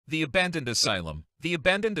The abandoned asylum. The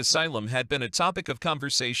abandoned asylum had been a topic of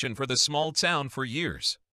conversation for the small town for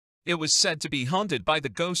years. It was said to be haunted by the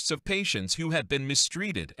ghosts of patients who had been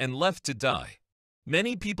mistreated and left to die.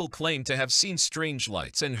 Many people claimed to have seen strange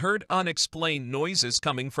lights and heard unexplained noises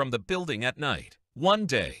coming from the building at night. One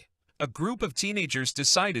day, a group of teenagers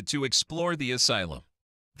decided to explore the asylum.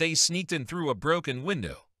 They sneaked in through a broken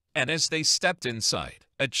window, and as they stepped inside,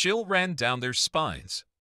 a chill ran down their spines.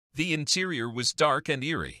 The interior was dark and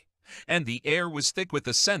eerie, and the air was thick with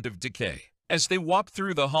the scent of decay. As they walked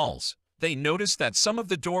through the halls, they noticed that some of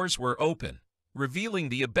the doors were open, revealing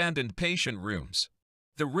the abandoned patient rooms.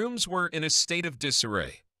 The rooms were in a state of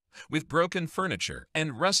disarray, with broken furniture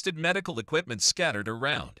and rusted medical equipment scattered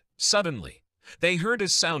around. Suddenly, they heard a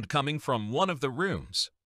sound coming from one of the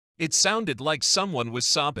rooms. It sounded like someone was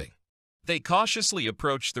sobbing. They cautiously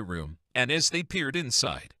approached the room, and as they peered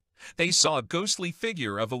inside, they saw a ghostly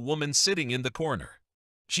figure of a woman sitting in the corner.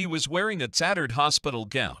 She was wearing a tattered hospital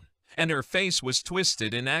gown, and her face was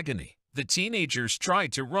twisted in agony. The teenagers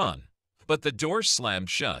tried to run, but the door slammed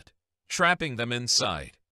shut, trapping them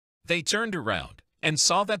inside. They turned around and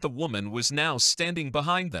saw that the woman was now standing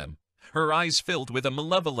behind them, her eyes filled with a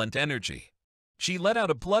malevolent energy. She let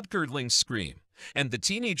out a blood-curdling scream, and the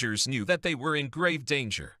teenagers knew that they were in grave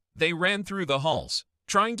danger. They ran through the halls,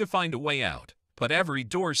 trying to find a way out, but every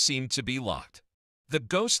door seemed to be locked. The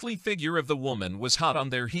ghostly figure of the woman was hot on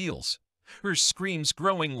their heels, her screams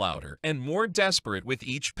growing louder and more desperate with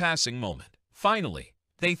each passing moment. Finally,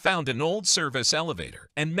 they found an old service elevator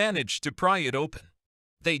and managed to pry it open.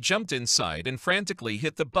 They jumped inside and frantically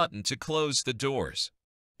hit the button to close the doors.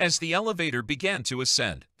 As the elevator began to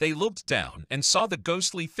ascend, they looked down and saw the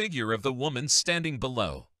ghostly figure of the woman standing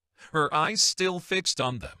below, her eyes still fixed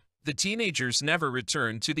on them. The teenagers never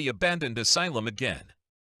returned to the abandoned asylum again.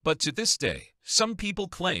 But to this day, some people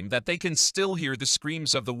claim that they can still hear the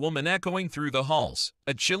screams of the woman echoing through the halls,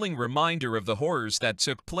 a chilling reminder of the horrors that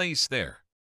took place there.